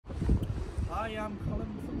I am Colin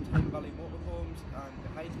from Thames Valley Motorhomes, and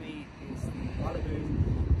behind me is the Malibu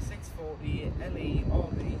 640 LE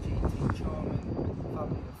RV GT Charmin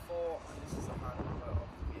family of 4, and this is a handover of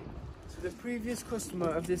the vehicle. So the previous customer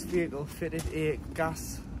of this vehicle fitted a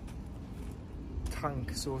gas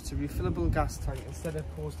tank, so it's a refillable gas tank instead of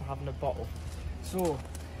opposed to having a bottle. So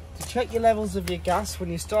to check your levels of your gas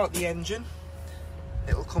when you start the engine,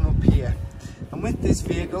 it'll come up here. And with this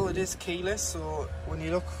vehicle, it is keyless, so when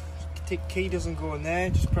you look, the key doesn't go in there,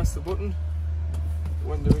 just press the button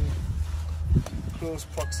when they're in close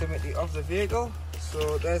proximity of the vehicle.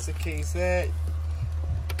 So there's the keys there.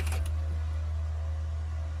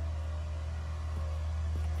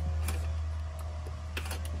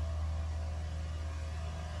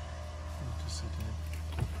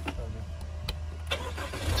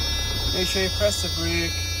 Make sure you press the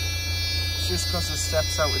brake. It's just because it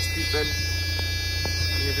steps out, it's beeping.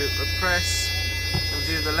 And you do the press and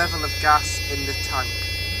view the level of gas in the tank.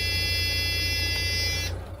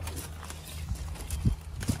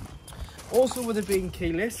 Also, with it being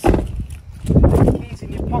keyless, the keys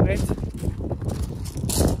in your pocket,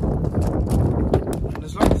 and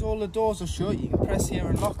as long as all the doors are shut, you can press here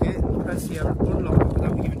and lock it, and press here and unlock it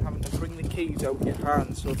without even having to bring the keys out of your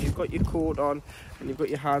hands. So if you've got your coat on and you've got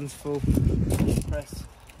your hands full, press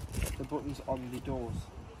the buttons on the doors.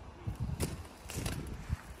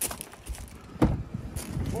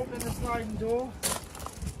 Open the sliding door.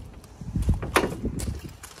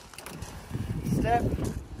 Step.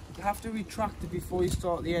 You have to retract it before you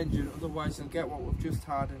start the engine, otherwise you'll get what we've just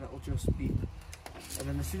had and it'll just beep. And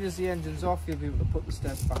then as soon as the engine's off, you'll be able to put the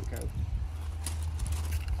step back out.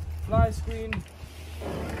 Fly screen.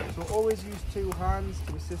 So always use two hands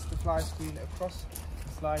to assist the fly screen across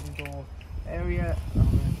the sliding door area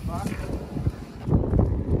and then back.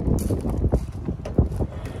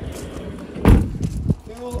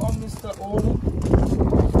 On Mr. Owner,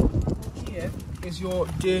 here is your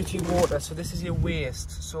dirty water, so this is your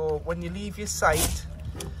waste. So when you leave your site,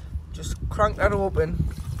 just crank that open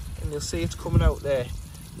and you'll see it's coming out there.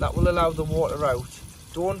 That will allow the water out.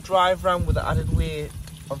 Don't drive around with the added weight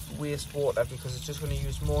of waste water, because it's just going to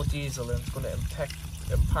use more diesel and it's going to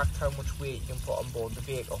impact how much weight you can put on board the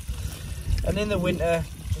vehicle. And in the winter,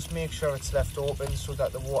 just make sure it's left open so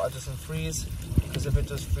that the water doesn't freeze, because if it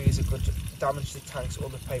does freeze, it could damage the tanks or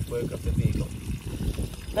the pipework of the vehicle.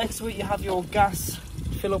 Next to it, you have your gas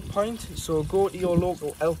fill-up point. So go to your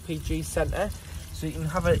local LPG centre. So you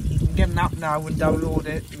can get an app now and download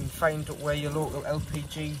it and find where your local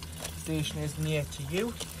LPG station is near to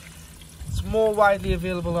you. It's more widely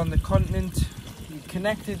available on the continent. You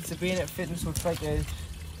connect it to bayonet fitting, so it's like a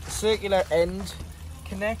circular end.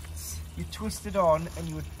 Connects, you twist it on and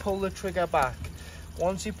you would pull the trigger back.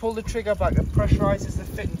 Once you pull the trigger back, it pressurizes the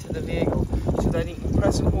fitting to the vehicle, so then you can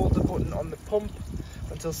press and hold the button on the pump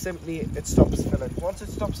until simply it stops filling. Once it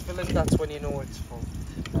stops filling, that's when you know it's full.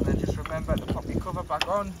 And then just remember to pop your cover back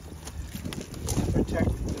on to protect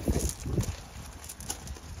the fit.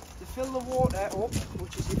 To fill the water up,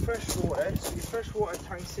 which is your fresh water, so your fresh water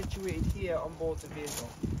tank situated here on board the vehicle.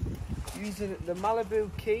 Using the Malibu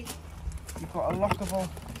key, you've got a lockable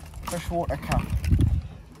freshwater cap.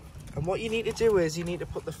 And what you need to do is you need to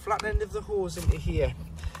put the flat end of the hose into here,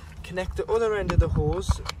 connect the other end of the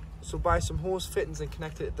hose, so buy some hose fittings and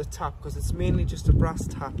connect it at the tap, because it's mainly just a brass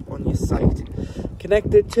tap on your site.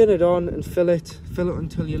 Connect it, turn it on and fill it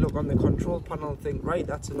until you look on the control panel and think, right,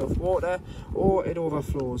 that's enough water, or it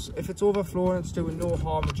overflows. If it's overflowing, it's doing no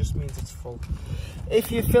harm, it just means it's full.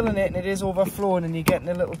 If you're filling it and it is overflowing and you're getting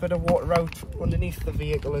a little bit of water out underneath the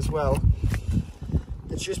vehicle as well,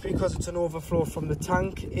 it's just because it's an overflow from the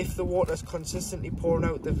tank. If the water is consistently pouring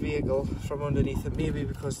out the vehicle from underneath, it may be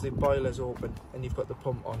because the boiler's open and you've got the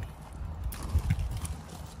pump on.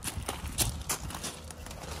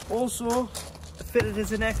 Also, fitted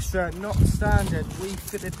as an extra, not standard, we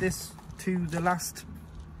fitted this to the last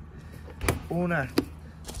owner's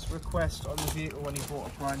request on the vehicle when he bought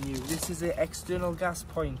it brand new. This is an external gas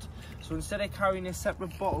point. So instead of carrying a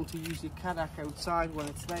separate bottle to use your kayak outside when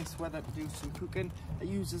it's nice weather to do some cooking, it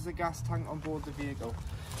uses the gas tank on board the vehicle.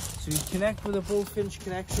 So you connect with a bullfinch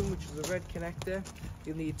connection, which is a red connector.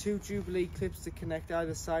 You'll need two Jubilee clips to connect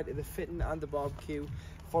either side of the fitting and the barbecue,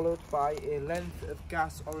 followed by a length of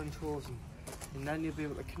gas orange hosing. And then you'll be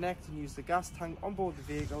able to connect and use the gas tank on board the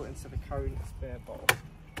vehicle instead of carrying a spare bottle.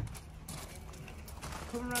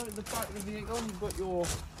 Coming around at the back of the vehicle, you've got your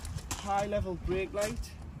high level brake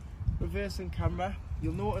light, reversing camera.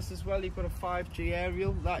 You'll notice as well you've got a 5G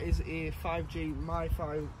aerial. That is a 5G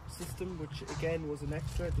MiFi system, which again was an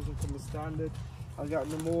extra, it doesn't come as standard. I'll get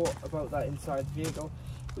into more about that inside the vehicle.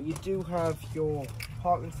 but you do have your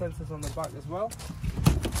parking sensors on the back as well.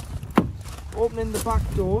 Opening the back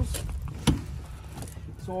doors.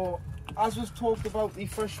 So as we've talked about the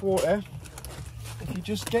fresh water, if you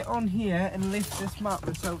just get on here and lift this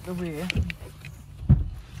mattress out the way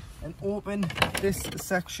and open this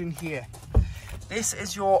section here, this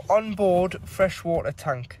is your onboard freshwater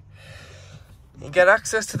tank. You get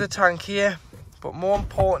access to the tank here, but more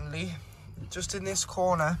importantly, just in this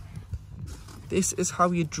corner, this is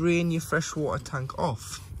how you drain your freshwater tank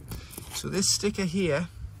off. So this sticker here,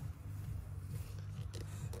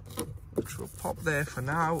 which will pop there for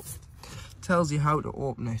now, tells you how to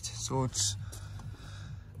open it. So it's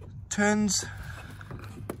turns,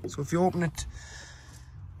 so if you open it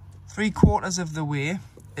 3/4 of the way,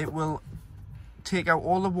 it will take out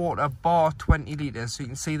all the water bar 20 litres. So you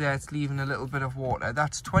can see there it's leaving a little bit of water.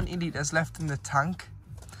 That's 20 litres left in the tank,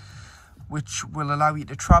 which will allow you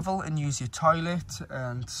to travel and use your toilet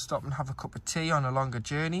and stop and have a cup of tea on a longer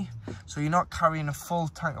journey. So you're not carrying a full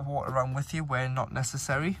tank of water around with you where not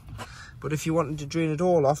necessary. But if you wanted to drain it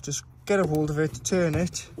all off, just get a hold of it, turn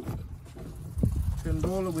it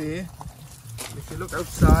all away. If you look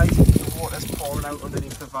outside, the water's pouring out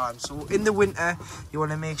underneath the van. So in the winter, you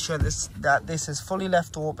want to make sure that this is fully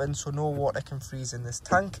left open so no water can freeze in this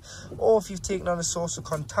tank. Or if you've taken on a source of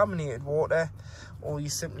contaminated water, or you're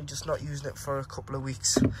simply just not using it for a couple of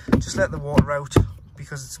weeks, just let the water out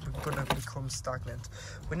because it's going to become stagnant.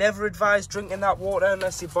 We never advise drinking that water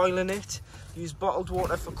unless you're boiling it. Use bottled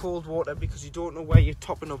water for cold water because you don't know where you're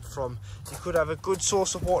topping up from. You could have a good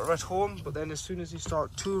source of water at home, but then as soon as you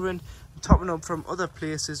start touring and topping up from other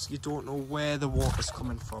places, you don't know where the water's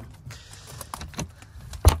coming from.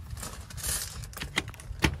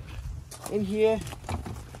 In here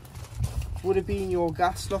would have been your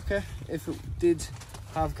gas locker if it did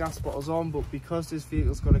have gas bottles on, but because this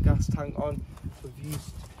vehicle's got a gas tank on, we've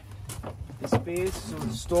used the space, so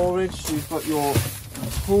the storage. So you've got your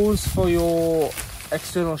hose for your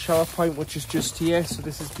external shower point, which is just here, so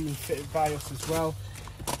this has been fitted by us as well.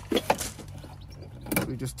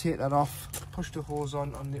 We just take that off, push the hose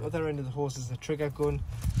on the other end of the hose is the trigger gun.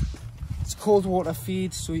 It's cold water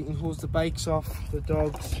feed, so you can hose the bikes off, the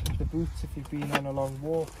dogs, the boots if you've been on a long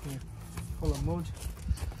walk and you're full of mud.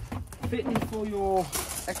 Fitting for your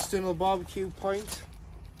external barbecue point,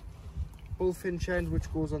 bullfinch end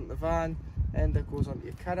which goes on the van, and that goes onto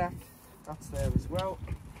your Cadillac, that's there as well.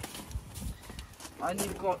 And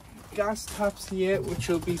you've got gas taps here, which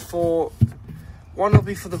will be for, one will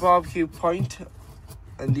be for the barbecue point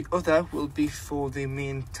and the other will be for the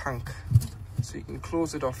main tank. So you can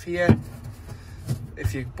close it off here.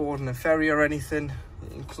 If you're boarding a ferry or anything, you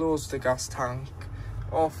can close the gas tank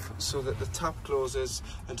off so that the tap closes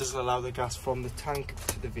and doesn't allow the gas from the tank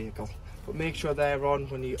to the vehicle. But make sure they're on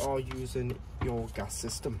when you are using your gas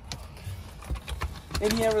system.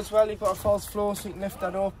 In here as well, you've got a false floor, so you can lift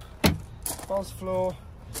that up. False floor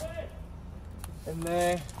in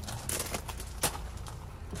there.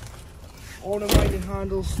 All the winding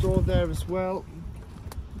handles stored there as well.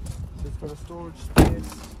 So it's got a storage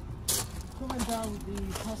space. Coming down the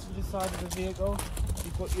passenger side of the vehicle,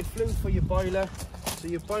 you've got your flue for your boiler. So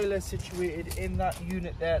your boiler is situated in that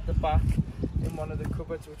unit there at the back, in one of the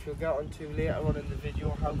cupboards, which we'll get onto later on in the video,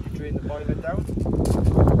 how to drain the boiler down.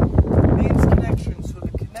 Mains connection, so to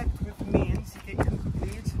connect with mains, you get your hook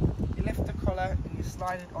blade, you lift the collar and you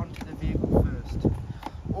slide it onto the vehicle first.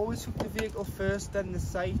 Always hook the vehicle first, then the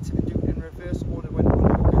sight, and do it in reverse order when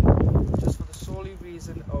unhooking, just for the solely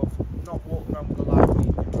reason of not walking around with a live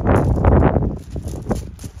lead.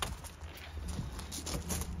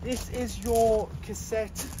 This is your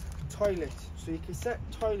cassette toilet. So your cassette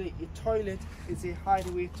toilet, your toilet is a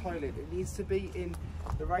hideaway toilet. It needs to be in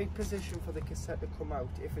the right position for the cassette to come out.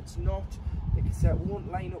 If it's not, the cassette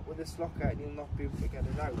won't line up with this locker and you'll not be able to get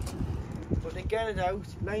it out. But to get it out,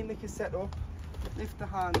 line the cassette up, lift the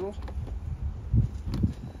handle,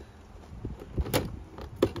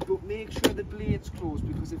 but make sure the blade's closed,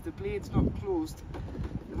 because if the blade's not closed,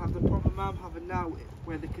 you'll have the problem I'm having now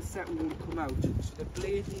where the cassette won't come out. So the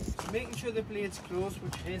blade needs, making sure the blade's closed,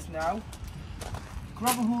 which it is now.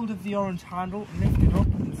 Grab a hold of the orange handle, lift it up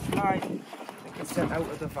and slide the cassette out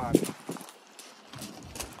of the van.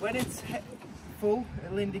 When it's full,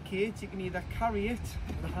 it'll indicate you can either carry it,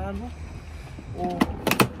 the handle, or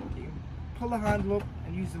you can pull the handle up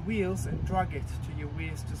and use the wheels and drag it to your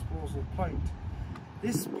waste disposal point.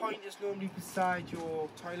 This point is normally beside your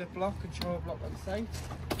toilet block and shower block on site.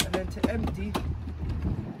 And then to empty,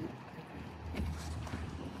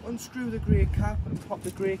 unscrew the grey cap and pop the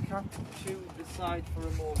grey cap to the side for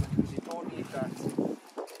a moment, because you don't need that.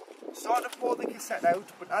 Start to pour the cassette out,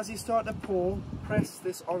 but as you start to pour, press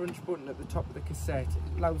this orange button at the top of the cassette.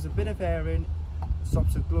 It allows a bit of air in,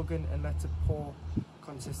 stops it glugging and lets it pour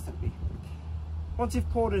consistently. Once you've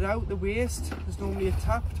poured it out, the waste, there's normally a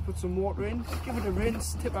tap to put some water in, give it a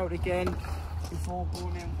rinse, tip out again before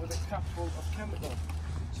going in with a cap full of chemical.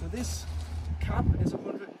 So this cap is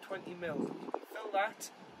 120 ml. You can fill that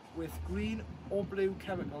with green or blue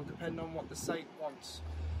chemical depending on what the site wants.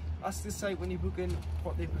 Ask the site when you book in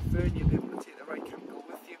what they prefer and you'll be able to take the right chemical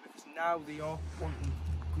with you, because now they are wanting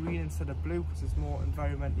green instead of blue because it's more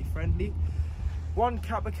environmentally friendly. One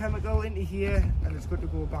cap of chemical into here and it's good to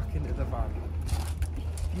go back into the van.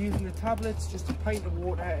 Using the tablets, just a pint of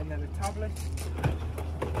water and then a tablet,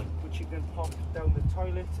 which you can pop down the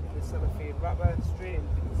toilet in the cellophane wrapper straight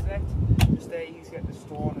into the cassette. Just there, easy to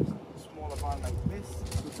store in a smaller van like this.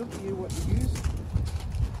 So it's up to you what you use.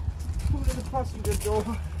 Come to the passenger door.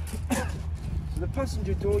 So the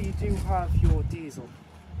passenger door, you do have your diesel.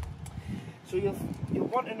 So you'll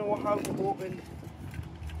want to know how to open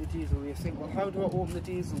the diesel. You think, well, how do I open the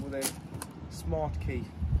diesel with a smart key?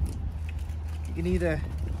 You can either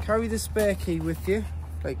carry the spare key with you,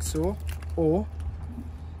 like so, or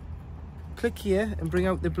click here and bring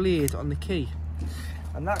out the blade on the key.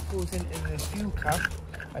 And that goes into the fuel cap,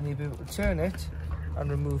 and you'll be able to turn it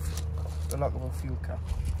and remove the lockable fuel cap.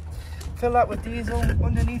 Fill that with diesel.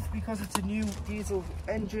 Underneath, because it's a new diesel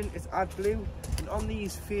engine, it's AdBlue. And on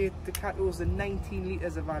these Fiat Ducatos are 19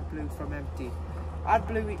 litres of AdBlue from empty.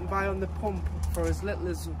 AdBlue you can buy on the pump for as little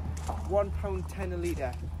as £1.10 a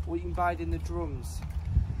litre, or you can buy it in the drums.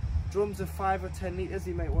 Drums are 5 or 10 litres,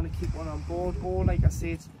 you might want to keep one on board, or like I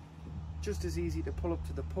say, it's just as easy to pull up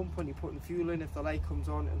to the pump when you're putting fuel in if the light comes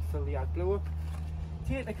on and fill the AdBlue up.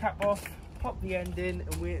 Take the cap off, pop the end in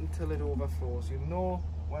and wait until it overflows. You'll know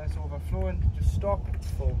when it's overflowing, just stop,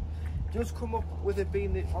 full. It does come up with it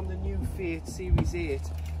being on the new Fiat Series 8,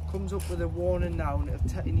 comes up with a warning now, and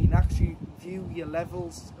you can actually view your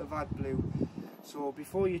levels of AdBlue. So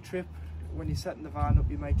before you trip, when you're setting the van up,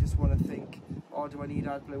 you might just want to think, oh, do I need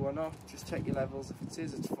AdBlue or not? Just check your levels. If it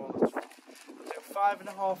says it's full, it's full. Do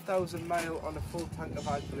 5,500 miles on a full tank of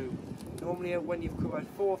AdBlue. Normally when you've covered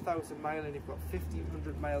 4,000 miles and you've got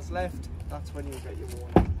 1,500 miles left, that's when you'll get your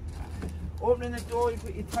warning. Opening the door, you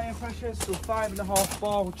put your tyre pressure, so 5.5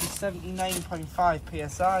 bar, which is 79.5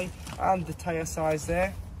 psi, and the tyre size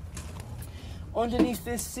there. Underneath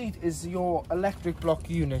this seat is your electric block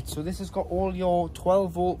unit. So this has got all your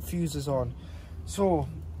 12 volt fuses on. So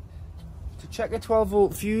to check a 12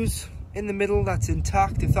 volt fuse, in the middle that's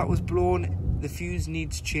intact. If that was blown, the fuse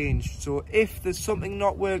needs changed. So if there's something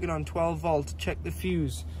not working on 12 volt, check the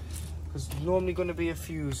fuse, because there's normally going to be a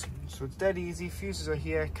fuse. So it's dead easy. Fuses are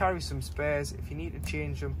here. Carry some spares. If you need to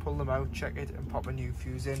change them, pull them out, check it, and pop a new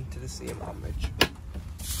fuse in to the same amperage.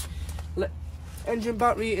 Engine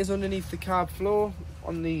battery is underneath the carb floor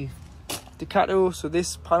on the Ducato, so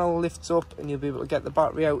this panel lifts up and you'll be able to get the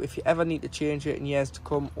battery out if you ever need to change it in years to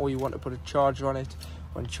come, or you want to put a charger on it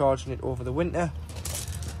when charging it over the winter.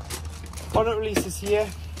 Bonnet release is here.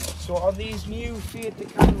 So on these new Fiat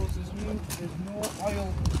Ducatos, there's no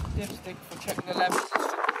oil dipstick for checking the levels,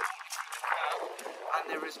 and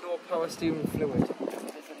there is no power steering fluid.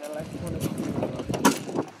 There's an electronic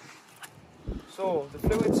fluid. So the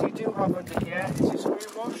fluids you do have under here is your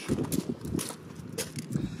screw wash.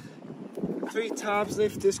 3 tabs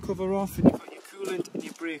lift this cover off, and you've got your coolant and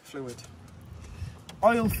your brake fluid.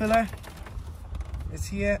 Oil filler is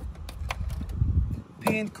here.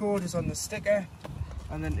 Paint code is on the sticker.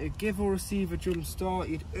 And then to give or receive a drum start,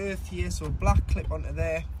 you'd earth here, so a black clip onto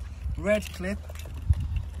there, red clip,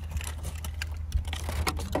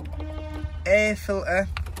 air filter.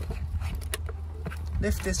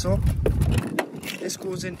 Lift this up. This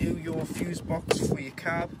goes into your fuse box for your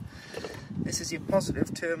cab. This is your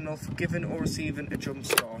positive terminal for giving or receiving a jump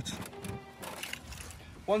start.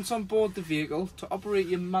 Once on board the vehicle, to operate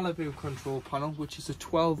your Malibu control panel, which is a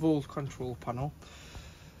 12 volt control panel,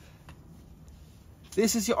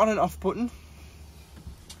 this is your on and off button.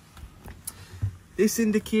 This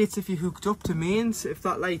indicates if you're hooked up to mains. If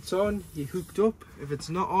that light's on, you're hooked up. If it's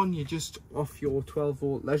not on, you're just off your 12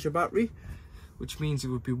 volt leisure battery, which means it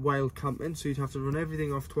would be wild camping, so you'd have to run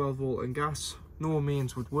everything off 12 volt and gas. No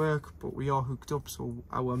mains would work, but we are hooked up, so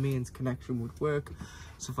our mains connection would work.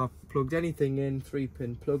 So if I plugged anything in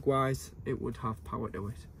 3-pin plug wise, it would have power to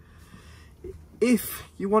it. If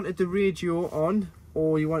you wanted the radio on,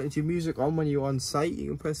 or you wanted your music on when you're on site, you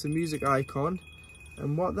can press the music icon,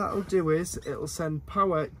 and what that'll do is it'll send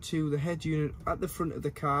power to the head unit at the front of the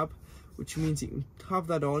cab, which means you can have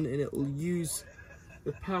that on and it'll use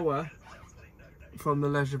the power from the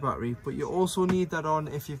leisure battery, but you also need that on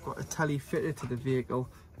if you've got a telly fitted to the vehicle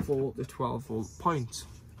for the 12-volt point.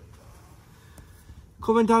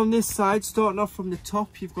 Coming down this side, starting off from the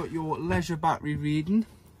top, you've got your leisure battery reading.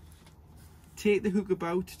 Take the hook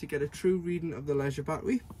about to get a true reading of the leisure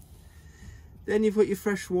battery. Then you've got your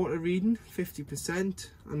fresh water reading, 50%, and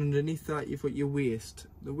underneath that you've got your waste.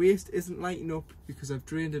 The waste isn't lighting up because I've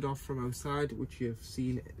drained it off from outside, which you've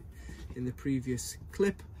seen in the previous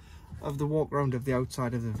clip of the walk around of the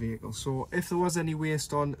outside of the vehicle. So if there was any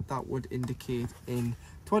waste on, that would indicate in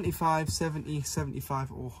 25, 70,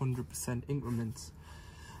 75 or 100% increments.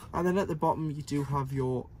 And then at the bottom you do have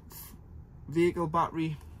your vehicle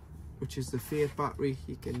battery, which is the Fiat battery.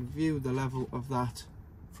 You can view the level of that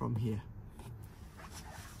from here.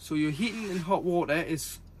 So your heating and hot water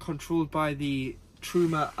is controlled by the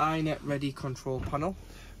Truma iNet Ready control panel.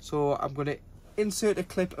 So I'm going to insert a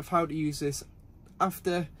clip of how to use this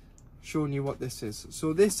after showing you what this is.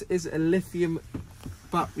 So this is a lithium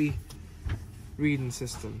battery reading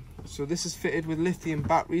system. So this is fitted with lithium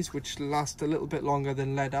batteries, which last a little bit longer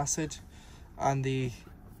than lead acid, and they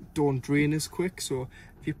don't drain as quick. So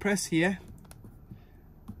if you press here,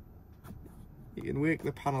 you can wake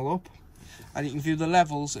the panel up and you can view the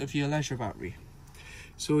levels of your leisure battery.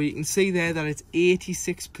 So you can see there that it's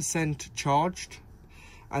 86% charged,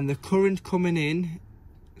 and the current coming in,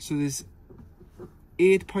 so there's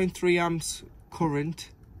 8.3 amps current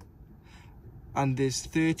and there's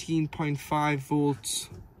 13.5 volts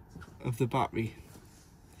of the battery,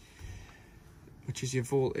 which is your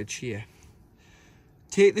voltage here.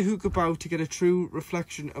 Take the hook about to get a true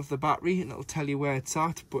reflection of the battery and it'll tell you where it's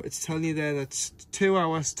at, but it's telling you there that 2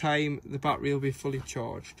 hours time the battery will be fully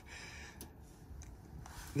charged.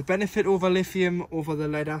 The benefit over lithium over the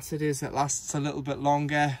lead acid is it lasts a little bit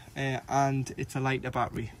longer and it's a lighter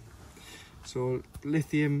battery. So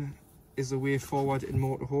lithium is the way forward in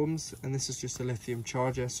motorhomes, and this is just a lithium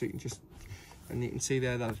charger, so you can see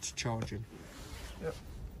there that it's charging. Yep.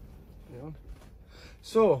 Yeah.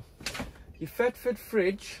 So your Thetford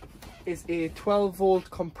fridge is a 12-volt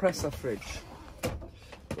compressor fridge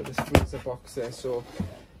with this freezer box there. So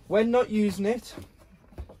when not using it,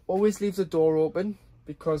 always leave the door open,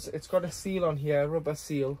 because it's got a seal on here, a rubber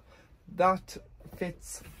seal, that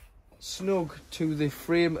fits snug to the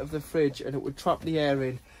frame of the fridge, and it would trap the air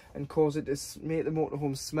in and cause it to make the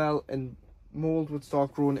motorhome smell, and mold would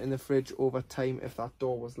start growing in the fridge over time if that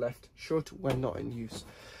door was left shut when not in use.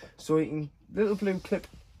 So you can, little blue clip,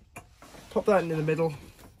 pop that into the middle,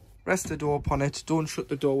 rest the door upon it, don't shut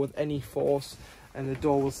the door with any force, and the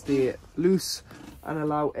door will stay loose and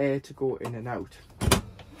allow air to go in and out.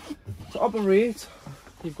 To operate,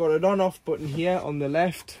 you've got an on-off button here on the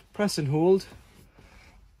left, press and hold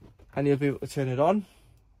and you'll be able to turn it on.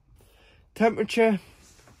 Temperature,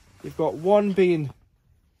 you've got 1 being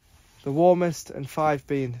the warmest and 5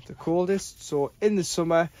 being the coldest. So in the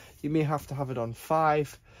summer you may have to have it on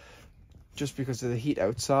 5 just because of the heat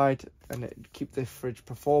outside and it keep the fridge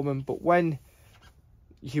performing. But when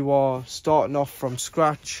you are starting off from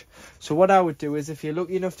scratch, so what I would do is, if you're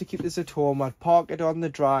lucky enough to keep this at home, I'd park it on the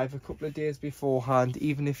drive a couple of days beforehand.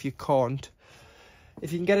 Even if you can't,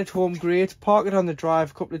 if you can get it home, great, park it on the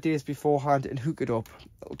drive a couple of days beforehand and hook it up.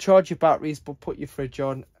 It'll charge your batteries but put your fridge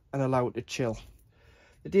on and allow it to chill.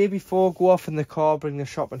 The day before, go off in the car, bring the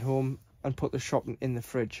shopping home and put the shopping in the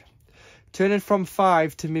fridge. Turn it from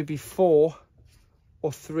 5 to maybe 4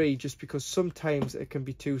 or 3, just because sometimes it can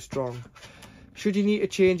be too strong. Should you need to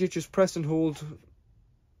change it, just press and hold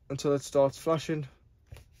until it starts flashing.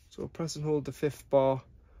 So press and hold the 5th bar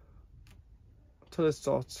until it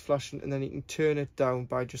starts flashing, and then you can turn it down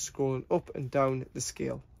by just scrolling up and down the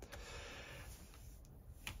scale.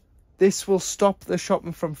 This will stop the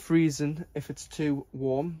shopping from freezing if it's too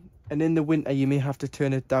warm, and in the winter you may have to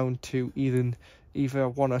turn it down to either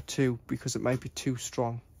 1 or 2 because it might be too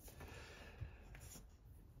strong.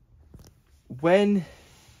 When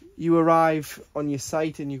you arrive on your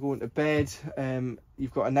site and you go into bed,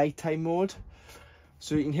 you've got a nighttime mode,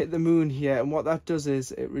 so you can hit the moon here, and what that does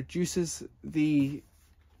is it reduces the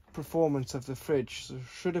performance of the fridge. So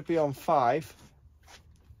should it be on 5,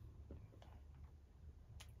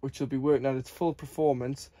 which will be working at its full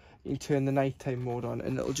performance, you can turn the nighttime mode on,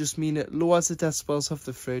 and it'll just mean it lowers the decibels of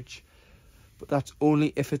the fridge, but that's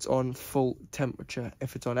only if it's on full temperature.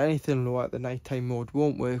 If it's on anything lower, the nighttime mode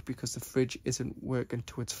won't work because the fridge isn't working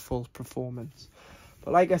to its full performance.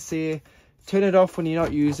 But like I say, turn it off when you're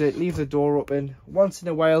not using it, leave the door open. Once in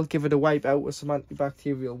a while, give it a wipe out with some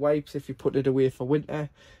antibacterial wipes if you put it away for winter,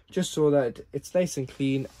 just so that it's nice and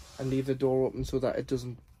clean, and leave the door open so that it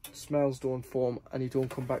doesn't smells don't form and you don't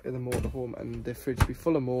come back to the motorhome and the fridge be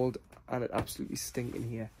full of mould and it absolutely stink in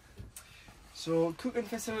here. So cooking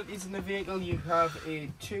facilities in the vehicle, you have a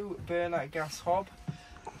 2 burner gas hob.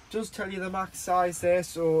 It does tell you the max size there,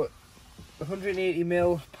 so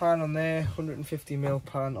 180mm pan on there, 150mm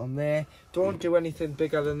pan on there. Don't do anything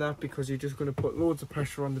bigger than that because you're just going to put loads of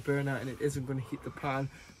pressure on the burner and it isn't going to heat the pan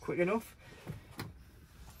quick enough.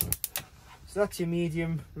 So that's your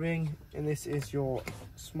medium ring and this is your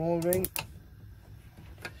small ring.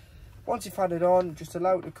 Once you've had it on, just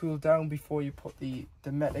allow it to cool down before you put the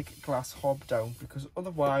Dometic glass hob down, because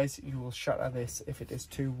otherwise you will shatter this if it is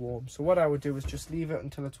too warm. So what I would do is just leave it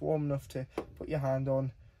until it's warm enough to put your hand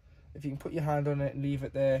on. If you can put your hand on it and leave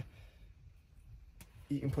it there,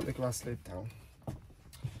 you can put the glass lid down.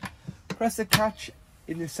 Press the catch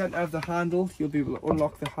in the centre of the handle, you'll be able to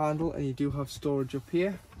unlock the handle, and you do have storage up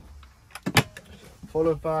here.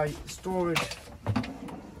 Followed by storage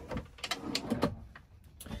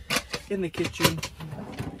in the kitchen,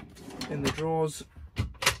 in the drawers.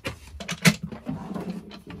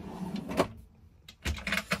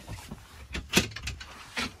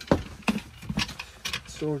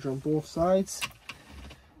 Storage on both sides.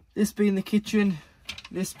 This being the kitchen,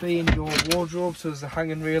 this being your wardrobe, so there's a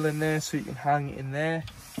hanging rail in there so you can hang in there.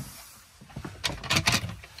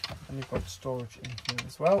 And you've got storage in here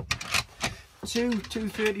as well. Two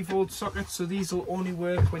 30-volt sockets, so these will only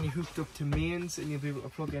work when you're hooked up to mains and you'll be able to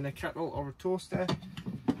plug in a kettle or a toaster.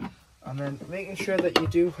 And then making sure that you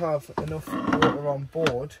do have enough water on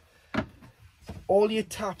board. All your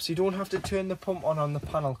taps, you don't have to turn the pump on the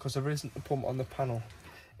panel because there isn't a pump on the panel.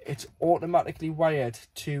 It's automatically wired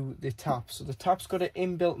to the tap. So the tap's got an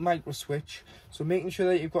inbuilt micro switch, so making sure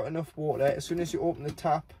that you've got enough water. As soon as you open the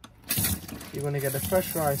tap, you're going to get a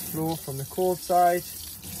pressurized flow from the cold side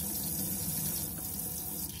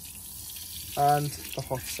and the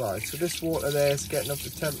hot side. So this water there is getting up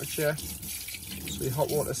to temperature, so your hot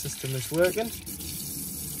water system is working.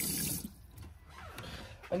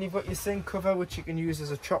 And you've got your sink cover, which you can use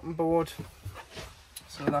as a chopping board.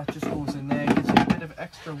 So that just goes in there, gives you a bit of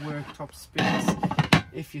extra worktop space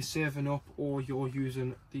if you're serving up or you're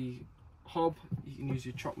using the hob. You can use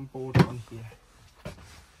your chopping board on here.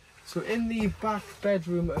 So in the back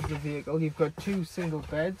bedroom of the vehicle, you've got 2 single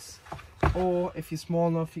beds, or if you're small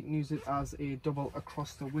enough, you can use it as a double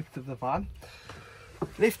across the width of the van.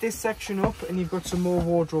 Lift this section up and you've got some more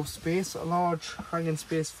wardrobe space, a large hanging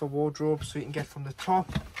space for wardrobe, so you can get from the top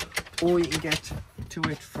or you can get to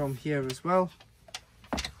it from here as well.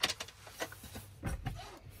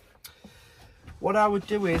 What I would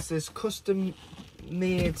do is there's custom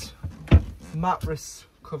made mattress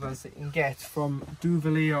covers that you can get from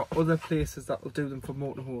Duvet or other places that will do them for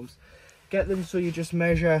motorhomes. Get them so you just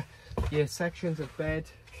measure your sections of bed,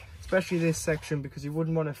 especially this section, because you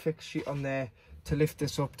wouldn't want a fixed sheet on there to lift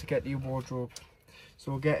this up to get to your wardrobe.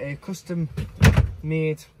 So we'll get a custom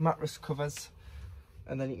made mattress covers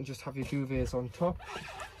and then you can just have your duvets on top.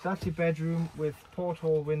 So that's your bedroom with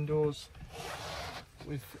porthole windows,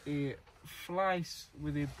 with a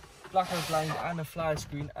blackout blind and a fly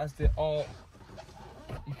screen. As they are,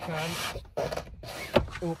 you can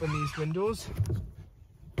open these windows.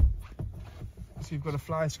 So you've got a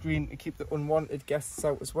fly screen to keep the unwanted guests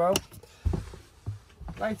out as well.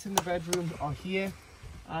 Lights in the bedroom are here,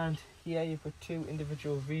 and here you've got 2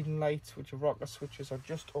 individual reading lights, which are rocker switches, are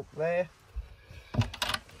just up there.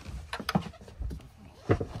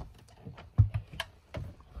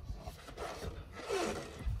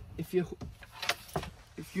 If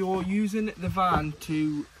you're using the van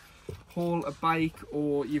to haul a bike,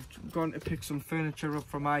 or you've gone to pick some furniture up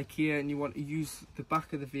from IKEA and you want to use the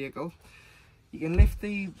back of the vehicle, you can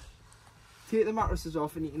take the mattresses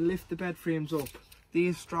off and you can lift the bed frames up.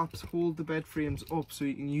 These straps hold the bed frames up so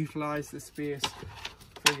you can utilise the space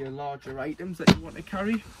for your larger items that you want to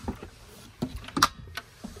carry.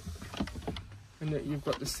 And that you've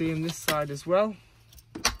got the same this side as well.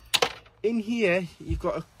 In here you've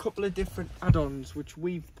got a couple of different add-ons which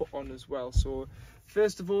we've put on as well. So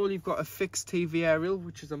first of all, you've got a fixed TV aerial,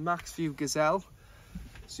 which is a Max View Gazelle.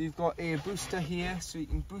 So you've got a booster here, so you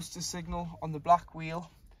can boost the signal on the black wheel.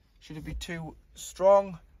 Should it be too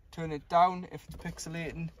strong, turn it down if it's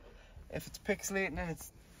pixelating. If it's pixelating and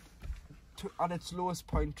it's at its lowest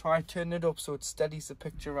point, try turning it up so it steadies the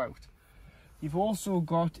picture out. You've also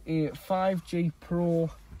got a 5G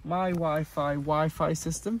Pro My Wi-Fi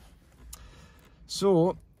system.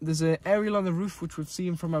 So there's an aerial on the roof which we've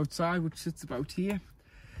seen from outside, which sits about here.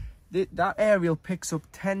 That aerial picks up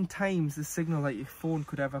 10 times the signal that your phone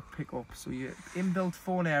could ever pick up. So your inbuilt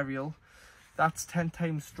phone aerial, that's 10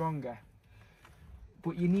 times stronger.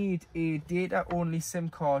 but you need a data only SIM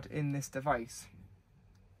card in this device,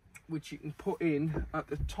 which you can put in at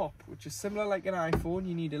the top, which is similar like an iPhone.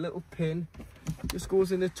 You need a little pin, just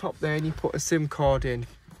goes in the top there, and you put a SIM card in.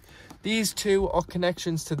 These two are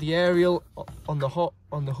connections to the aerial on the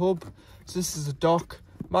hub. So this is a dock,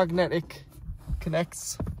 magnetic,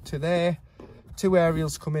 connects to there. Two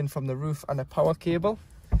aerials come in from the roof and a power cable.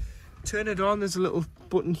 Turn it on, there's a little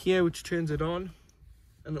button here which turns it on,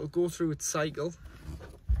 and it'll go through its cycle.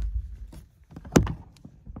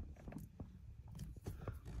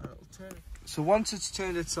 So once it's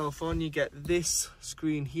turned itself on, you get this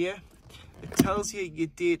screen here. It tells you your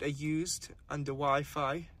data used and the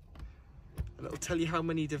Wi-Fi, and it'll tell you how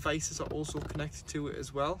many devices are also connected to it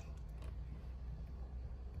as well.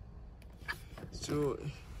 So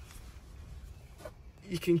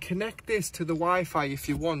you can connect this to the Wi-Fi if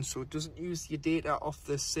you want, so it doesn't use your data off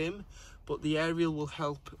the SIM, but the aerial will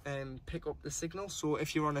help pick up the signal. So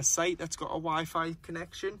if you're on a site that's got a Wi-Fi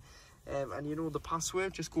connection, and you know the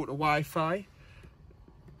password, just go to Wi-Fi.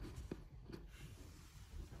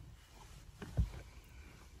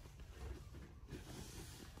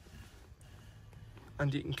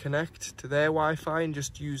 And you can connect to their Wi-Fi and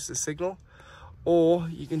just use the signal. Or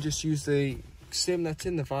you can just use the SIM that's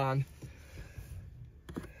in the van.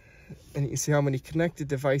 And you can see how many connected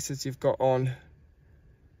devices you've got on.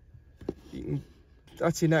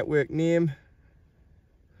 That's your network name.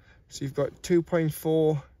 So you've got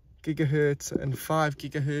 2.4 gigahertz and 5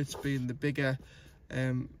 gigahertz being the bigger,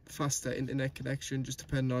 faster internet connection, just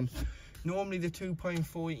depending on. Normally the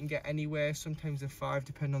 2.4 you can get anywhere, sometimes the 5,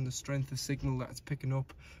 depending on the strength of signal that's picking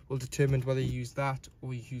up, will determine whether you use that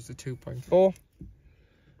or you use the 2.4. Your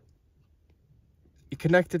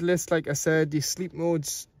connected list, like I said, your sleep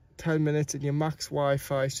mode's 10 minutes and your max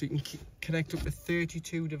Wi-Fi, so you can connect up to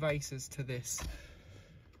 32 devices to this,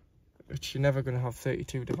 which you're never going to have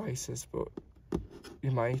 32 devices, but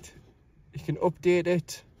you might. You can update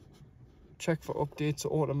it, check for updates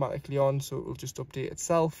automatically on, so it will just update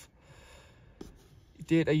itself.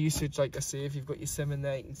 Data usage, like I say, if you've got your SIM in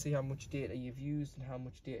there, you can see how much data you've used and how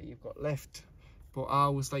much data you've got left. But I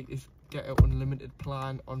always like to get an unlimited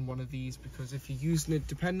plan on one of these, because if you're using it,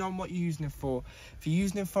 depending on what you're using it for, if you're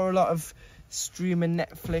using it for a lot of streaming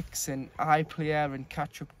Netflix and iPlayer and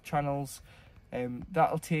catch-up channels,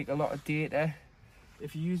 that'll take a lot of data.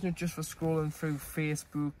 If you're using it just for scrolling through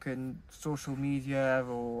Facebook and social media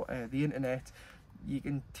or the internet, you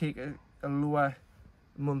can take a lower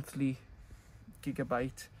monthly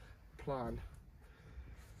gigabyte plan.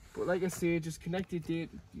 But like I say, just connect your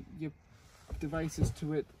devices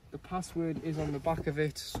to it. The password is on the back of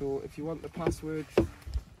it, so if you want the password,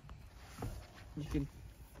 you can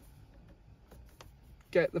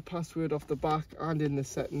get the password off the back and in the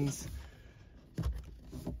settings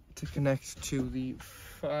to connect to the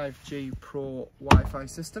 5G Pro Wi-Fi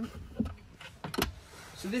system.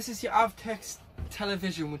 So this is your Avtex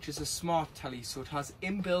television, which is a smart telly, so it has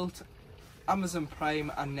inbuilt Amazon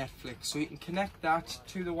Prime and Netflix, so you can connect that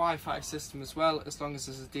to the Wi-Fi system as well, as long as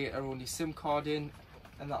there's a data only SIM card in,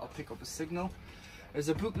 and that'll pick up a signal. There's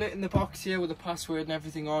a booklet in the box here with a password and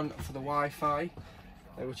everything on for the Wi-Fi,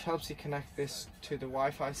 which helps you connect this to the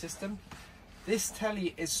Wi-Fi system. This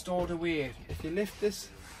telly is stored away. If you lift this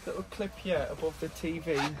little clip here above the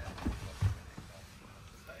TV,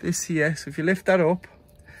 this here, so if you lift that up,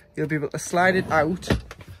 you'll be able to slide it out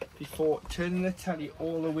before turning the telly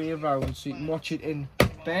all the way around, so you can watch it in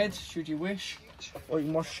bed should you wish, or you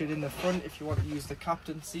can watch it in the front if you want to use the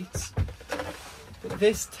captain seats. But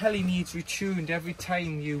this telly needs retuned every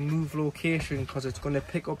time you move location, because it's going to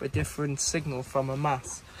pick up a different signal from a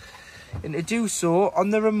mass. And to do so,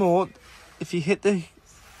 on the remote, if you hit the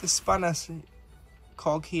spanner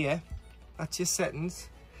cog here, that's your settings,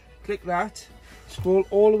 click that, scroll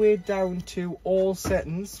all the way down to all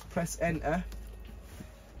settings, press enter.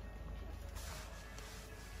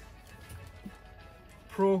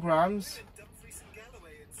 Programs,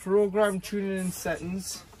 program tuning and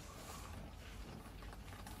settings,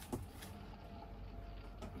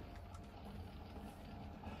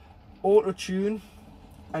 auto tune,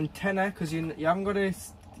 antenna, because you haven't got a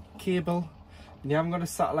cable and you haven't got a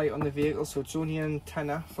satellite on the vehicle, so it's only an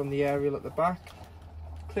antenna from the aerial at the back.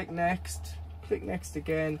 Click next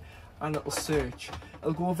again, and it'll search.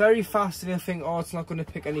 It'll go very fast and you'll think, oh, it's not going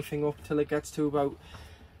to pick anything up till it gets to about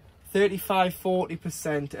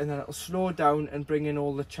 35–40%, and then it'll slow down and bring in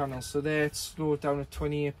all the channels. So there it's slowed down at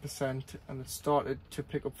 28%, and it started to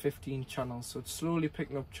pick up 15 channels, so it's slowly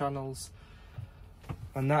picking up channels.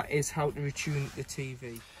 And that is how to retune the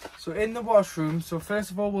TV. So in the washroom, so first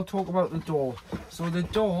of all we'll talk about the door. So the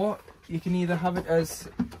door, you can either have it as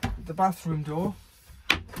the bathroom door,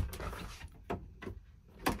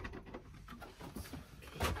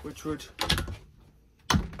 which would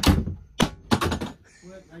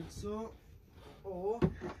work like so, or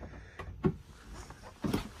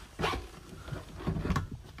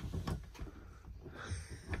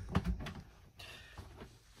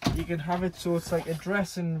you can have it so it's like a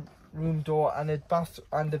dressing room door and a bath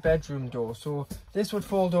and a bedroom door. So this would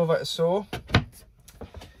fold over to so.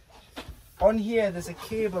 On here there's a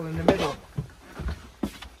cable in the middle.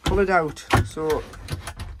 Pull it out. So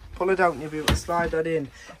pull it out and you'll be able to slide that in.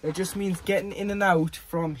 It just means getting in and out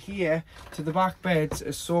from here to the back beds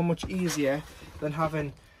is so much easier than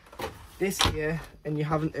having this here and you're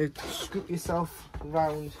having to scoop yourself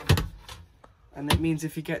around. And it means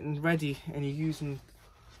if you're getting ready and you're using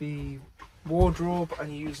the wardrobe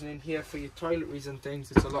and you're using in here for your toiletries and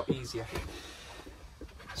things, it's a lot easier.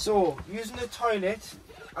 So using the toilet,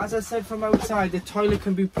 as I said from outside, the toilet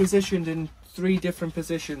can be positioned in 3 different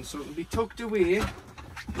positions. So it can be tucked away,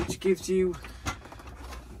 which gives you,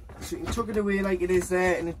 so you can tuck it away like it is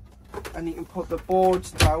there, and you can put the boards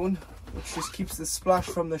down, which just keeps the splash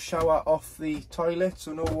from the shower off the toilet,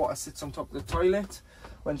 so no water sits on top of the toilet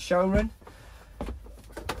when showering.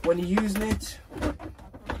 When you're using it,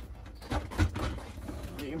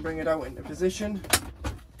 you can bring it out into position,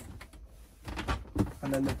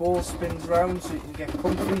 and then the ball spins round so you can get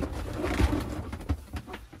comfy.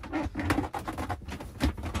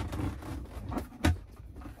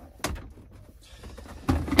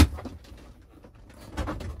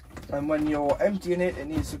 And when you're emptying it, it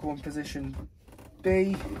needs to go in position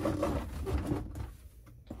B.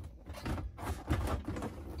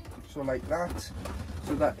 So like that,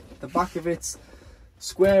 so that the back of it's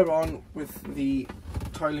square on with the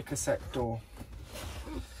toilet cassette door.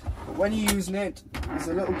 But when you're using it, there's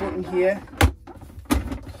a little button here.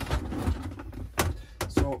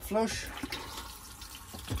 So flush.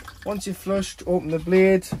 Once you've flushed, open the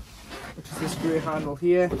blade, which is this grey handle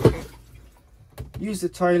here. Use the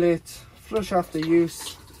toilet, flush after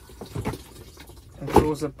use, and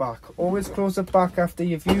close it back. Always close it back after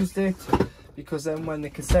you've used it, because then when the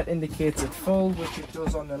cassette indicates it's full, which it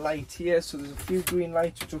does on the light here, so there's a few green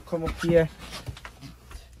lights which will come up here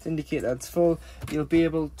to indicate that it's full, you'll be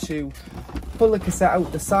able to pull the cassette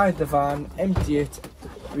out the side of the van, empty it,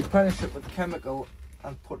 replenish it with chemical,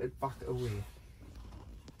 and put it back away.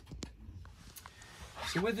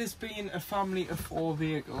 So with this being a family of 4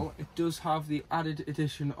 vehicle, it does have the added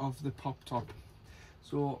addition of the pop top.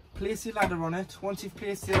 So place your ladder on it. Once you've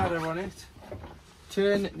placed your ladder on it,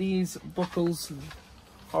 turn these buckles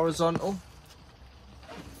horizontal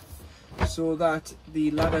so that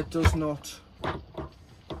the ladder does not,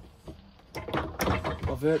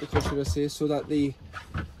 or vertical should I say, so that the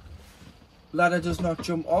ladder does not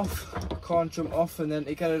jump off, can't jump off, and then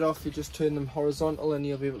to get it off you just turn them horizontal and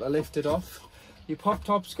you'll be able to lift it off. Your pop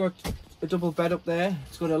top's got a double bed up there.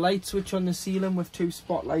 It's got a light switch on the ceiling with 2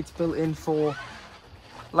 spotlights built in for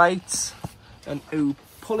lights, and to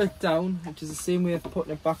pull it down, which is the same way of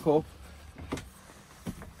putting it back up,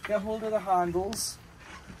 get hold of the handles,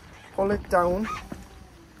 pull it down.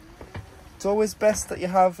 It's always best that you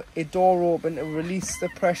have a door open to release the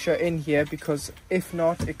pressure in here, because if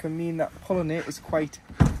not, it can mean that pulling it is quite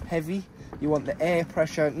heavy. You want the air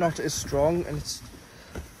pressure not as strong, and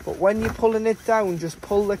but when you're pulling it down, just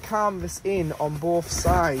pull the canvas in on both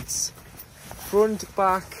sides, front,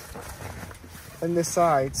 back, and the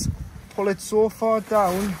sides. Pull it so far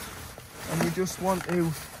down, and you just want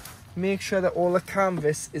to make sure that all the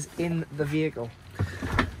canvas is in the vehicle.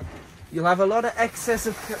 You'll have a lot of excess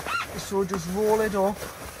of, so just roll it up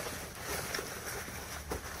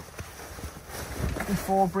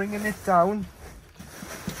before bringing it down.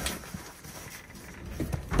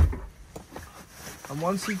 And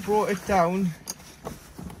once you've brought it down,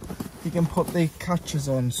 you can put the catches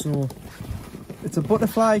on. So it's a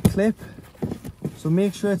butterfly clip, so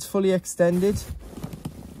make sure it's fully extended.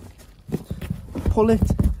 Pull it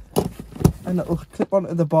and it'll clip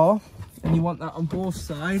onto the bar, and you want that on both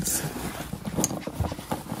sides.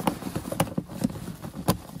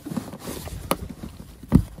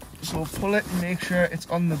 So pull it and make sure it's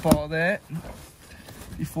on the bar there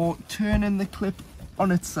before turning the clip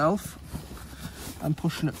on itself and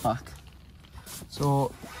pushing it back.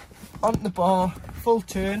 So on the bar, full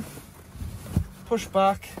turn, push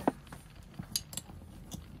back,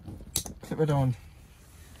 clip it on.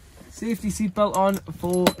 Safety seat belt on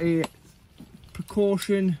for a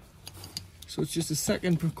precaution. So it's just a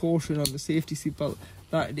second precaution on the safety seat belt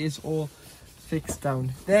that it is all fixed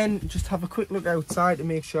down. Then just have a quick look outside to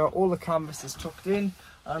make sure all the canvas is tucked in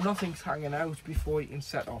and nothing's hanging out before you can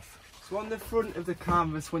set off. So on the front of the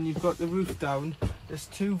canvas, when you've got the roof down, there's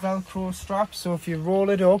 2 Velcro straps, so if you roll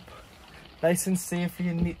it up, nice and safely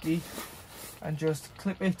and neatly, and just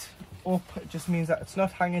clip it up. It just means that it's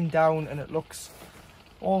not hanging down and it looks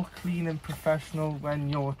all clean and professional when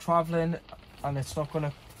you're traveling, and it's not going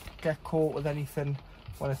to get caught with anything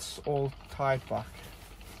when it's all tied back.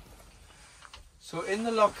 So in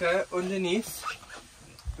the locker underneath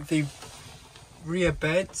the rear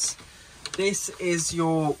beds, this is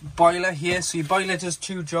your boiler here. So your boiler does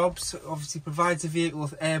two jobs. Obviously provides the vehicle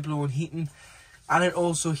with air-blown heating, and it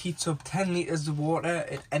also heats up 10 litres of water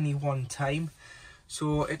at any one time.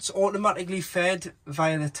 So it's automatically fed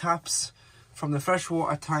via the taps from the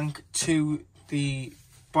freshwater tank to the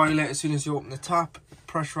boiler. As soon as you open the tap, it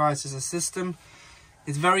pressurises the system.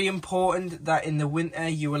 It's very important that in the winter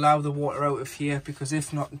you allow the water out of here, because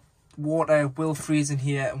if not, water will freeze in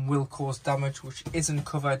here and will cause damage which isn't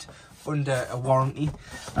covered under a warranty,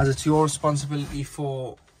 as it's your responsibility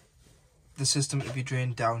for the system to be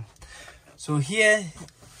drained down. So here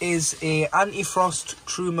is a anti-frost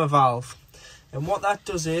Truma valve, and what that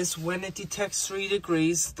does is when it detects 3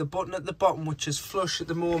 degrees, the button at the bottom, which is flush at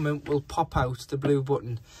the moment, will pop out, the blue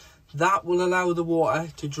button. That will allow the water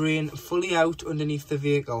to drain fully out underneath the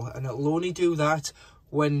vehicle, and it will only do that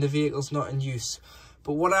when the vehicle's not in use.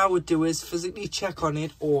 But what I would do is physically check on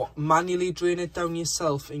it or manually drain it down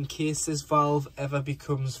yourself in case this valve ever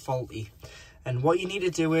becomes faulty. And what you need to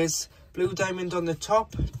do is blue diamond on the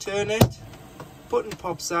top, turn it, button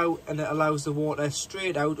pops out, and it allows the water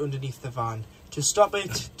straight out underneath the van. To stop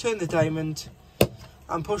it, turn the diamond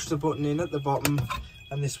and push the button in at the bottom,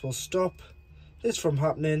 and this will stop this from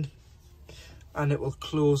happening, and it will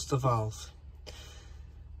close the valve.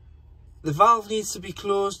 The valve needs to be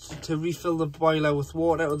closed to refill the boiler with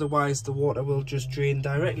water, otherwise the water will just drain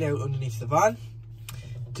directly out underneath the van.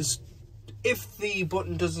 Just if the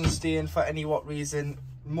button doesn't stay in for any what reason,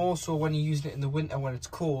 more so when you're using it in the winter when it's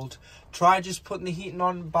cold, try just putting the heating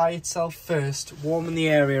on by itself first, warming the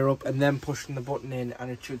area up, and then pushing the button in,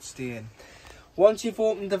 and it should stay in. Once you've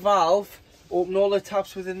opened the valve, open all the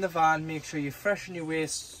taps within the van, make sure you freshen your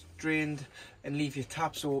waste drained, and leave your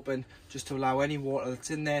taps open just to allow any water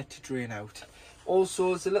that's in there to drain out. Also,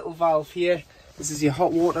 there's a little valve here. This is your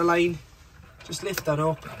hot water line. Just lift that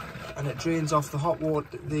up and it drains off the hot water,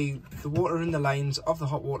 the water in the lines of the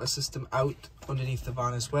hot water system out underneath the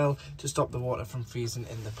van as well, to stop the water from freezing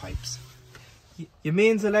in the pipes. Your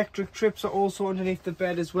mains electric trips are also underneath the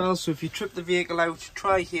bed as well, so if you trip the vehicle out,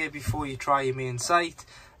 try here before you try your main site.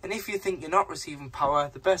 And if you think you're not receiving power,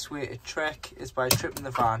 the best way to check is by tripping the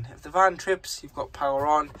van. If the van trips, you've got power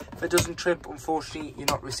on. If it doesn't trip, unfortunately, you're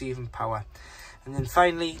not receiving power. And then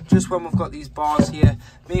finally, just when we've got these bars here,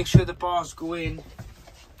 make sure the bars go in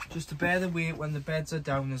just to bear the weight when the beds are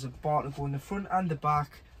down. There's a bar to go in the front and the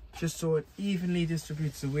back, just so it evenly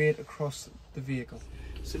distributes the weight across the vehicle.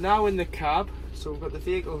 So now in the cab, so we've got the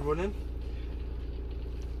vehicle running.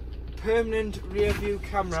 Permanent rear view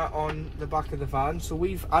camera on the back of the van. So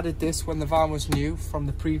we've added this when the van was new from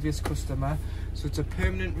the previous customer. So it's a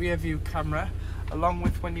permanent rear view camera, along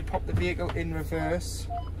with when you pop the vehicle in reverse,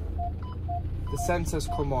 the sensors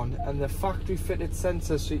come on, and the factory fitted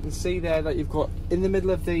sensors. So you can see there that you've got in the middle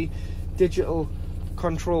of the digital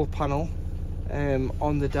control panel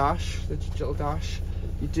on the dash, the digital dash,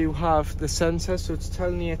 you do have the sensor, so it's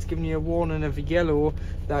telling you, it's giving you a warning of yellow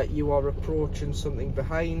that you are approaching something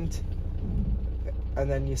behind, and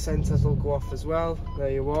then your sensors will go off as well.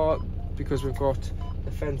 There you are, because we've got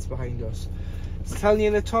the fence behind us. It's telling you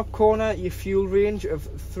in the top corner your fuel range of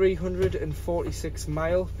 346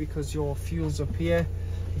 miles, because your fuel's up here.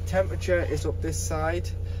 Your temperature is up this side,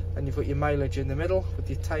 and you've got your mileage in the middle with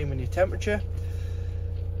your time and your temperature.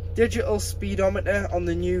 Digital speedometer on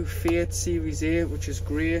the new Fiat Series A, which is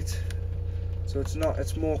great. So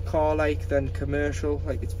it's more car-like than commercial,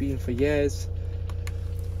 like it's been for years.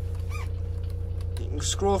 You can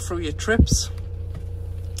scroll through your trips,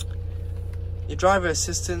 your driver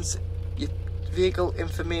assistance, your vehicle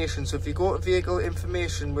information. So if you go to vehicle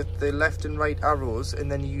information with the left and right arrows,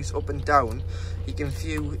 and then you use up and down, you can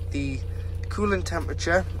view the coolant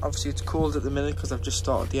temperature. Obviously it's cold at the minute because I've just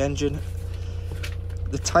started the engine.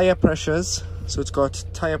 The tyre pressures, so it's got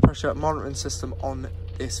tyre pressure monitoring system on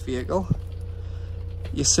this vehicle.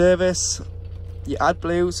 Your service, your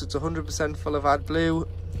AdBlue, so it's 100% full of AdBlue.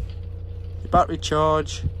 Your battery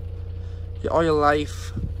charge, your oil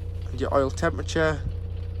life, and your oil temperature,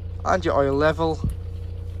 and your oil level.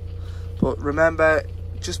 But remember,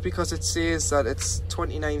 just because it says that it's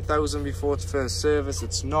 29,000 before its first service,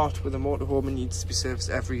 it's not. With a motorhome, it needs to be serviced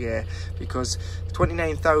every year, because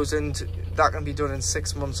 29,000, that can be done in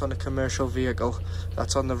 6 months on a commercial vehicle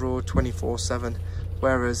that's on the road 24/7,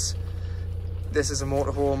 whereas this is a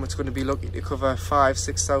motorhome, it's going to be looking to cover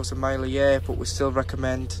 5,000–6,000 miles a year, but we still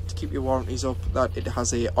recommend, to keep your warranties up, that it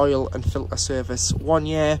has a oil and filter service 1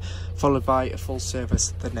 year, followed by a full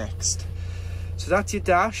service the next. So that's your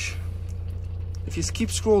dash. If you keep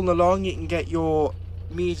scrolling along, you can get your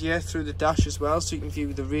media through the dash as well, so you can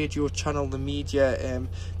view the radio channel, the media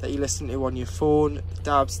that you listen to on your phone, the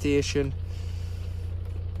DAB station.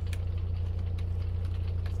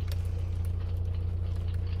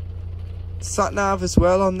 Sat nav as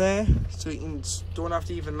well on there, so you don't have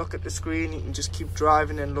to even look at the screen, you can just keep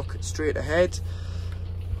driving and look straight ahead.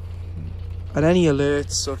 And any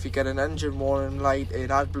alerts, so if you get an engine warning light, an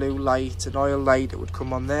AdBlue light, an oil light, it would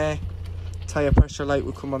come on there. Tyre pressure light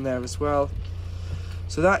would come on there as well.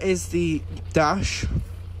 So that is the dash.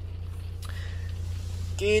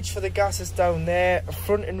 Gauge for the gas is down there.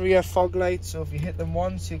 Front and rear fog lights, so if you hit them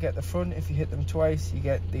once you get the front, if you hit them twice you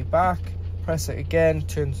get the back. Press it again,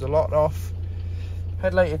 turns the lot off.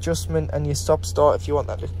 Headlight adjustment and your stop start, if you want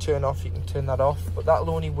that to turn off you can turn that off, but that'll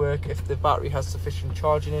only work if the battery has sufficient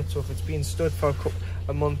charge in it. So if it's been stood for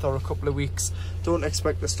a month or a couple of weeks, don't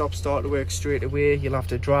expect the stop start to work straight away. You'll have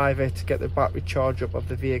to drive it to get the battery charge up of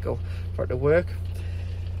the vehicle for it to work.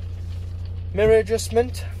 Mirror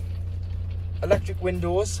adjustment, electric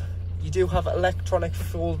windows. You do have electronic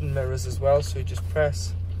folding mirrors as well, so you just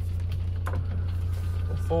press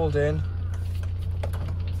and fold in,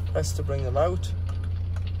 press to bring them out.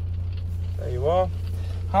 There you are.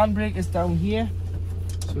 Handbrake is down here,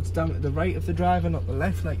 so it's down to the right of the driver, not the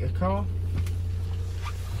left like a car.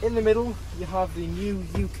 In the middle you have the new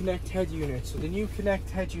Uconnect head unit. So the new Connect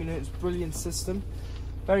head unit is a brilliant system,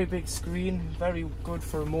 very big screen, very good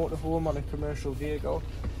for a motorhome on a commercial vehicle.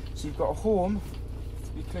 So you've got a home,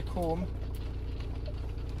 if you click home,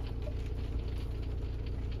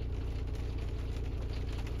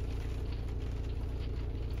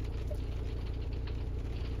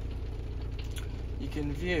 you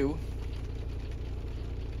can view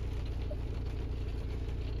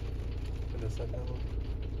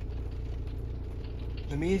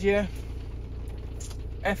the media,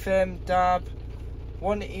 FM, DAB,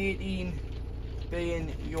 1 to 18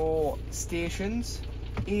 being your stations,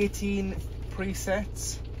 18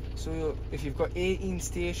 presets. So if you've got 18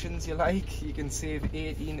 stations you like, you can save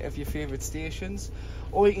 18 of your favourite stations,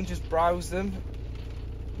 or you can just browse them.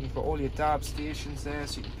 You've got all your DAB stations there,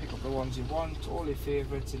 so you can pick up the ones you want, all your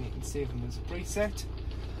favourites, and you can save them as a preset.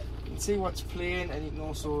 You can see what's playing, and you can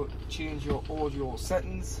also change your audio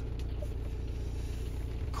settings.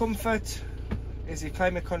 Comfort is your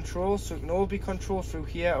climate control, so it can all be controlled through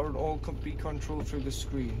here, or it all can be controlled through the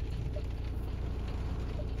screen.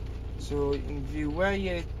 So you can view where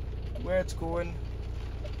it's going,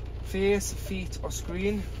 face, feet or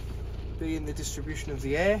screen, being the distribution of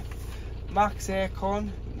the air. Max aircon,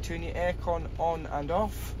 you can turn your aircon on and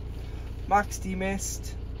off. Max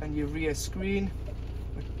demist and your rear screen,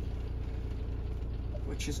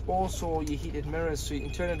 which is also your heated mirrors, so you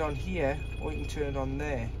can turn it on here or you can turn it on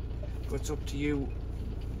there, but it's up to you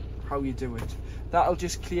how you do it. That'll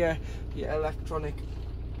just clear your electronic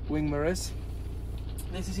wing mirrors.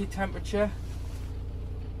 This is your temperature,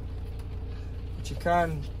 which you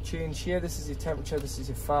can change here. This is your temperature, this is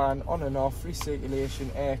your fan, on and off, recirculation,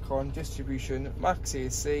 aircon, distribution, max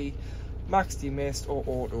AC, max demist or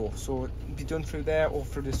auto. So it can be done through there or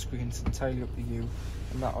through the screen, it's entirely up to you,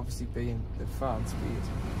 and that obviously being the fan speed.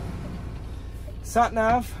 Sat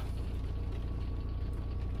nav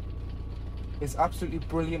is absolutely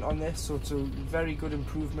brilliant on this, so it's a very good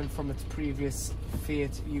improvement from its previous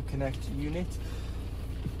Fiat Uconnect unit.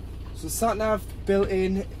 So sat nav built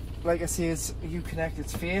in, like I say, it's Uconnect,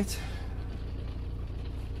 it's Fiat.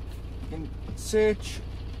 You can search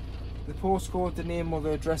the postcode, the name or the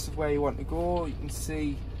address of where you want to go. You can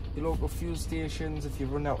see your local fuel stations if you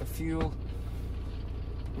run out of fuel,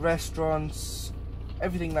 restaurants,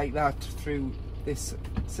 everything like that through this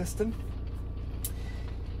system.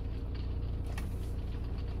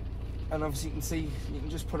 And obviously you can see, you can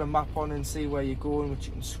just put a map on and see where you're going, which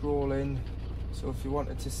you can scroll in. So if you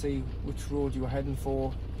wanted to see which road you were heading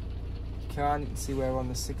for, you can see we're on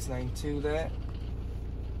the 692 there.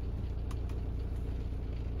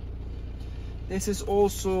 This is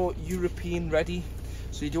also European ready,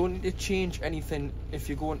 so you don't need to change anything if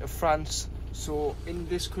you're going to France. So in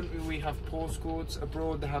this country we have postcodes,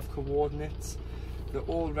 abroad they have coordinates. They're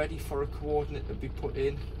all ready for a coordinate to be put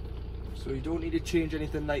in. So you don't need to change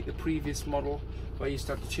anything like the previous model where you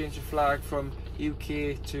start to change the flag from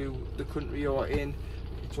UK to the country you're in.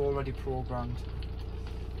 It's already programmed.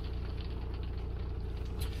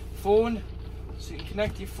 Phone, so you can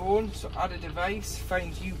connect your phone. So add a device,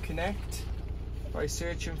 find Uconnect by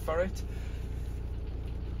searching for it.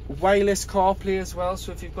 wireless CarPlay as well.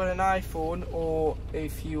 So if you've got an iPhone or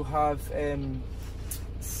if you have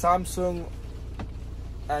Samsung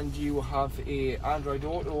and you have a Android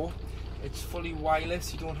Auto, it's fully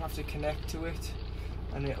wireless. You don't have to connect to it,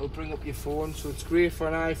 and it'll bring up your phone. So it's great for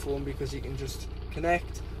an iPhone because you can just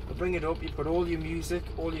connect, it'll bring it up. You've got all your music,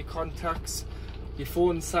 all your contacts, your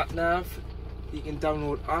phone sat nav. You can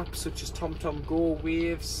download apps such as TomTom Go,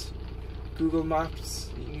 Waves, Google Maps.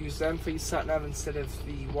 You can use them for your sat nav instead of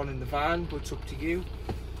the one in the van, but it's up to you.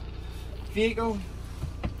 Vehicle,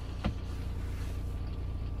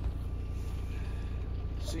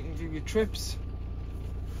 so you can view your trips,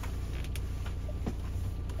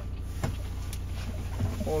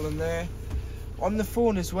 all in there. On the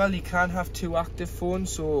phone as well, you can have two active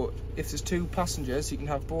phones, so if there's two passengers you can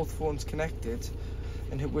have both phones connected,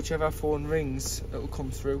 and whichever phone rings it'll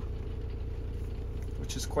come through,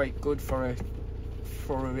 which is quite good for a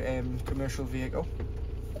commercial vehicle.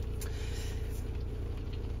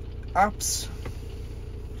 Apps,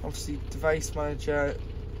 obviously device manager,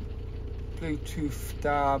 Bluetooth,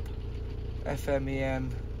 DAB, FM, AM,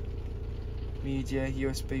 media,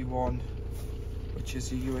 USB 1, which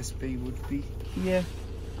is a USB would be here,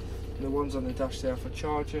 and the ones on the dash there for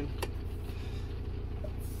charging.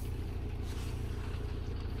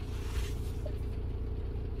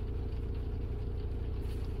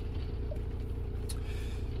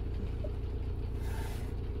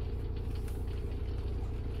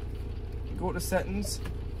 Go to settings,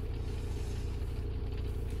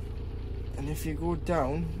 and if you go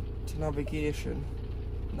down to navigation,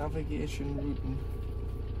 routing,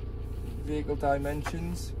 vehicle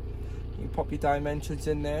dimensions, you can pop your dimensions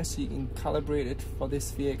in there so you can calibrate it for this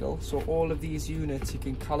vehicle. So all of these units you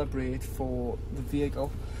can calibrate for the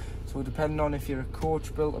vehicle. So depending on if you're a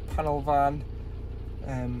coach built, a panel van,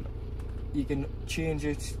 you can change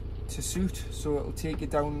it to suit, so it'll take you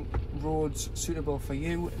down roads suitable for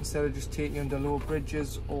you instead of just taking you under low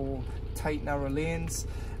bridges or tight narrow lanes.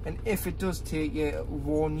 And if it does take you, it'll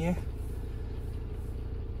warn you.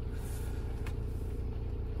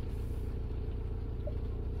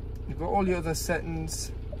 You've got all your other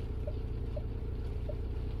settings.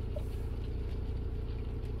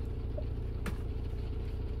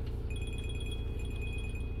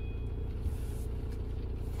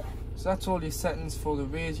 So that's all your settings for the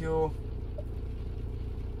radio.